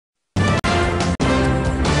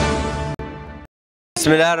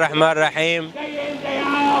Bismillah ar-Rahman ar-Rahim.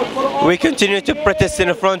 We continue to protest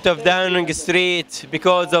in front of Downing Street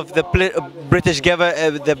because of the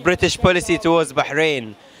British policy towards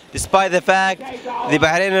Bahrain. Despite the fact the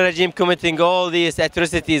Bahraini regime committing all these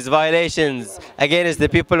atrocities, violations against the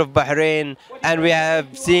people of Bahrain, and we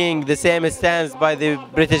have seen the same stance by the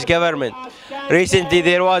British government. Recently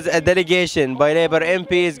there was a delegation by Labour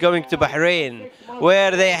MPs going to Bahrain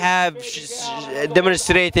where they have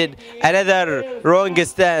demonstrated another wrong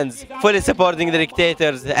stance, fully supporting the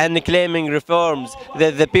dictators and claiming reforms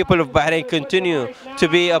that the people of Bahrain continue to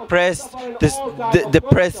be oppressed,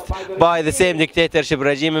 depressed by the same dictatorship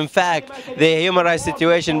regime. In fact, the human rights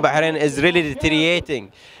situation in Bahrain is really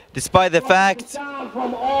deteriorating. Despite the fact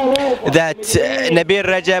that Nabil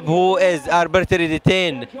Rajab, who is arbitrarily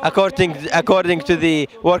detained, according to the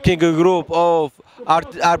working group of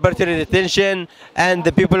arbitrary detention, and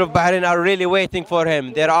the people of Bahrain are really waiting for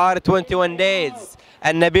him. There are 21 days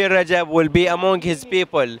and Nabil Rajab will be among his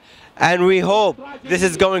people. And we hope this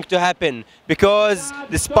is going to happen because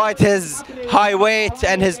despite his high weight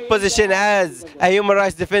and his position as a human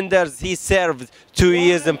rights defender, he served 2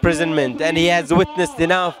 years imprisonment and he has witnessed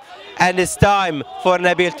enough, and it's time for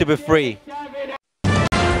Nabil to be free.